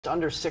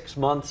Under 6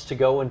 months to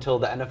go until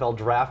the NFL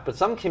draft, but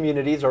some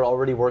communities are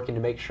already working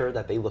to make sure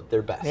that they look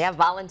their best. Yeah,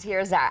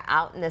 volunteers are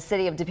out in the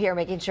city of De Pere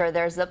making sure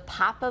there's a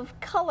pop of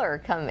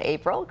color come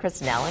April.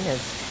 Kristen Allen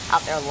is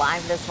out there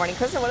live this morning.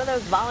 Kristen, what are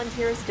those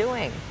volunteers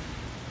doing?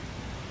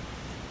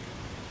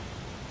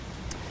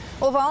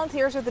 Well,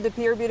 volunteers with the De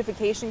Pere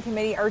Beautification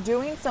Committee are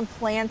doing some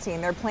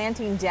planting. They're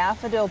planting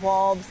daffodil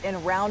bulbs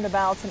in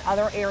roundabouts and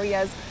other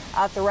areas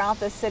throughout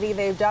the city.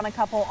 They've done a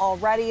couple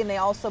already, and they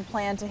also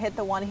plan to hit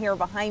the one here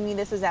behind me.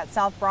 This is at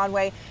South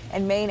Broadway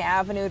and Main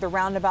Avenue, the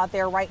roundabout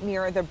there right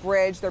near the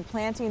bridge. They're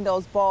planting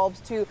those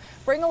bulbs to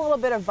bring a little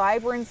bit of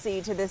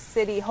vibrancy to this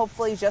city,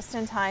 hopefully just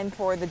in time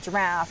for the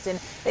draft. And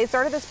they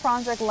started this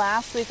project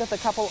last week with a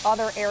couple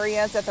other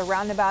areas at the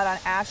roundabout on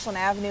Ashland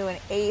Avenue and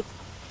 8th.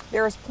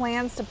 There's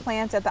plans to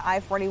plant at the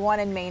I-41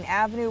 and Main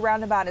Avenue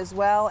roundabout as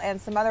well, and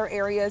some other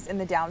areas in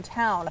the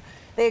downtown.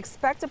 They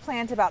expect to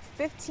plant about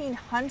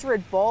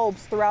 1,500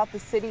 bulbs throughout the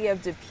city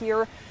of De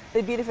Pere.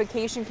 The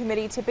Beautification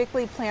Committee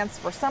typically plants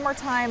for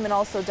summertime and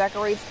also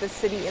decorates the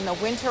city in the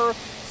winter.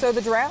 So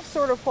the draft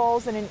sort of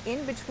falls in an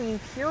in-between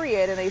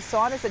period, and they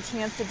saw it as a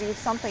chance to do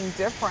something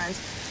different.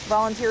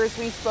 Volunteers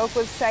we spoke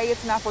with say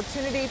it's an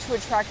opportunity to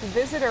attract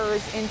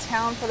visitors in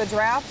town for the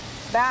draft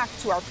back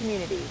to our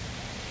community.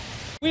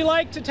 We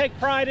like to take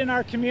pride in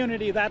our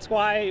community. That's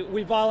why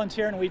we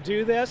volunteer and we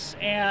do this.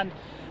 And,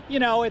 you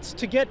know, it's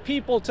to get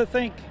people to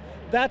think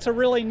that's a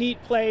really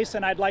neat place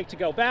and I'd like to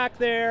go back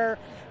there.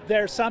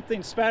 There's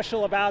something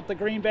special about the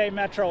Green Bay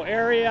metro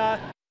area.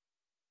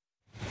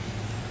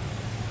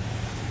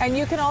 And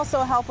you can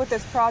also help with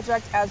this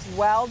project as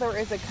well. There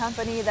is a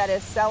company that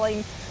is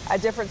selling a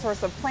different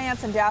source of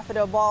plants and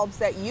daffodil bulbs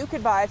that you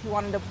could buy if you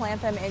wanted to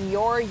plant them in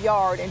your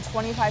yard, and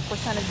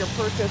 25% of your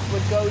purchase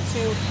would go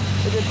to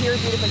the De Pere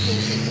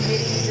Beautification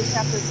Committee. You just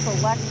have to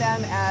select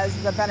them as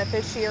the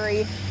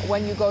beneficiary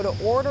when you go to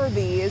order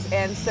these,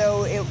 and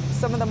so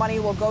some of the money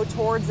will go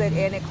towards it,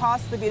 and it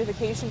costs the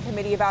Beautification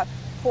Committee about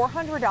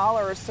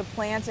 $400 to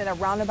plant in a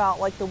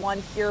roundabout like the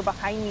one here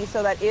behind me,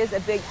 so that is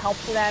a big help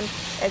to them.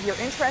 If you're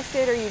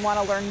interested or you want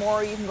to learn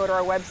more, you can go to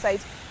our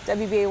website,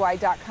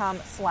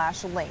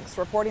 WBAY.com/links.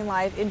 Reporting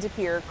live in De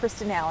Pere,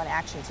 Kristen Allen,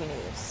 Action 2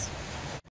 News.